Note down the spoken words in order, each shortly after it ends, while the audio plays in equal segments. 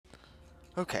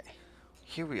Okay,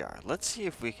 here we are. Let's see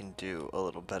if we can do a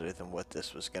little better than what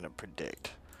this was going to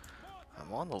predict.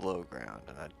 I'm on the low ground,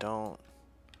 and I'm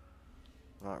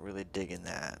not really digging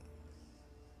that.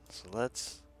 So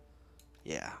let's,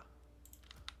 yeah.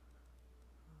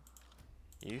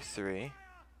 You three.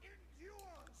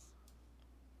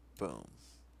 Boom.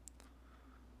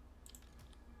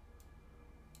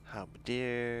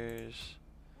 Halberdiers.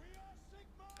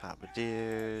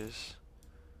 Halberdiers.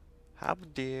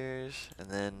 Halberdiers. And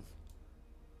then,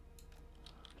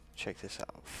 check this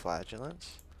out.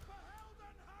 Flagellants.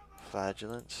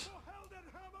 Flagellants.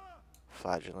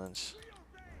 Flagellants.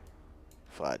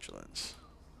 Flagellants.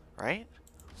 Right?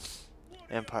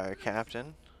 Empire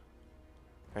Captain.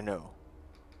 Or no.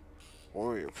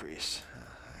 Warrior Priest.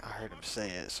 I heard him say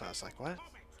it, so I was like, what?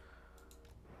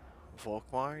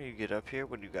 Volkmar, you get up here?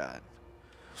 What do you got?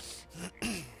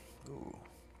 Ooh.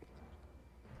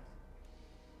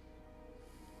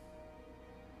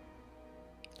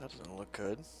 That doesn't look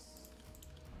good.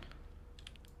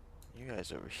 You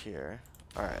guys over here.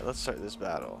 Alright, let's start this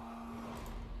battle.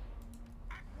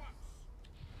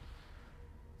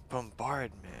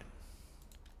 Bombardment.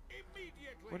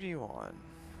 What are you on?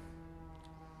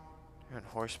 You're on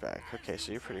horseback. Okay,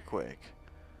 so you're pretty quick.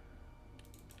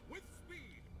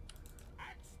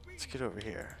 Let's get over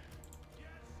here.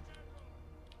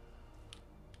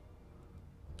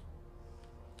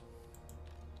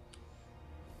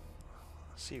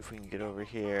 Let's see if we can get over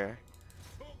here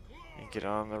and get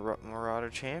on the Marauder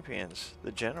Champions,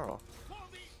 the General.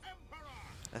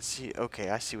 Let's see. Okay,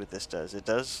 I see what this does. It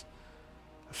does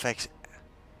affects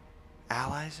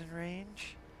allies in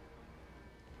range.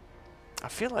 I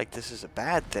feel like this is a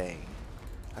bad thing.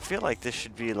 I feel like this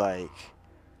should be like,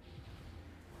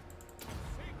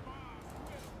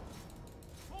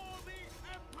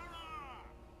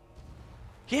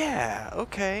 yeah,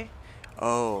 okay.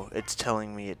 Oh, it's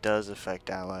telling me it does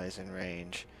affect allies in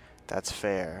range. That's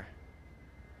fair.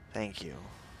 Thank you.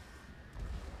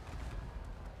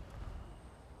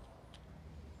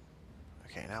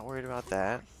 Okay, not worried about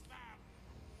that.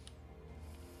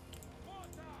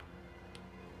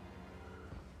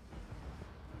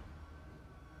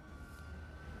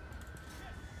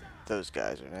 Those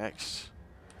guys are next.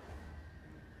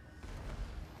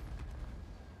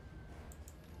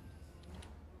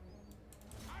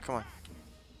 Come on.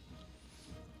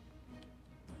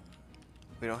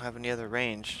 We don't have any other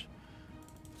range.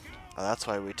 Oh, that's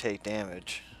why we take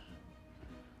damage.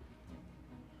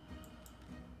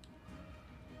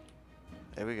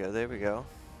 There we go, there we go.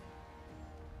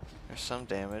 There's some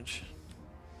damage.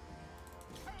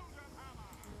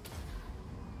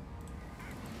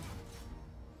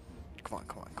 Come on,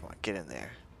 come on, come on. Get in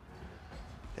there.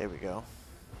 There we go.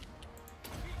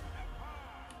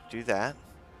 Do that.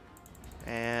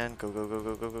 And go, go, go,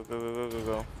 go, go, go, go, go, go, go,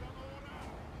 go.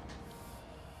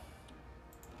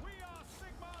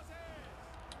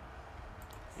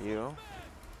 You.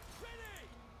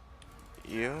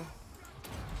 You.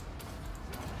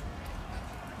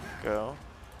 Go.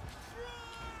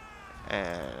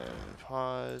 And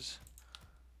pause.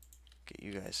 Get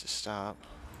you guys to stop.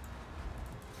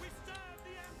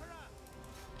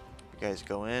 You guys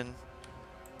go in.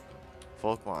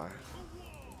 Volkmar.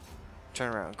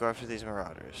 Turn around. Go after these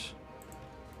marauders.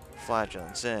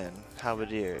 Flagellants in.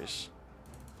 Halberdiers.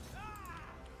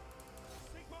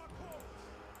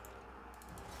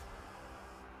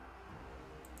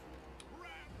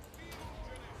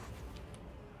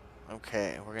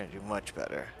 Okay, we're gonna do much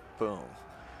better. Boom.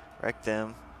 Wreck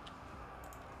them.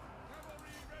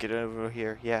 Get over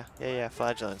here. Yeah, yeah, yeah.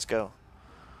 Flagellants, go.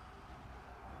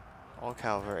 All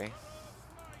cavalry.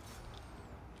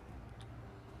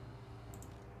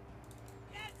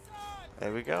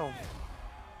 There we go.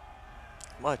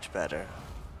 Much better.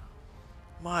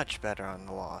 Much better on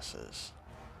the losses.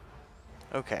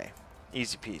 Okay.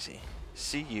 Easy peasy.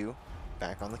 See you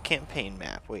back on the campaign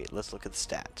map. Wait, let's look at the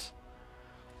stats.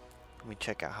 Let me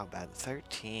check out how bad.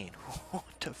 13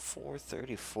 to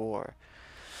 434.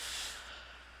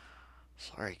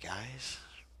 Sorry, guys.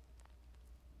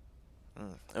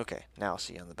 Okay, now I'll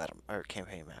see you on the battle or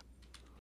campaign map.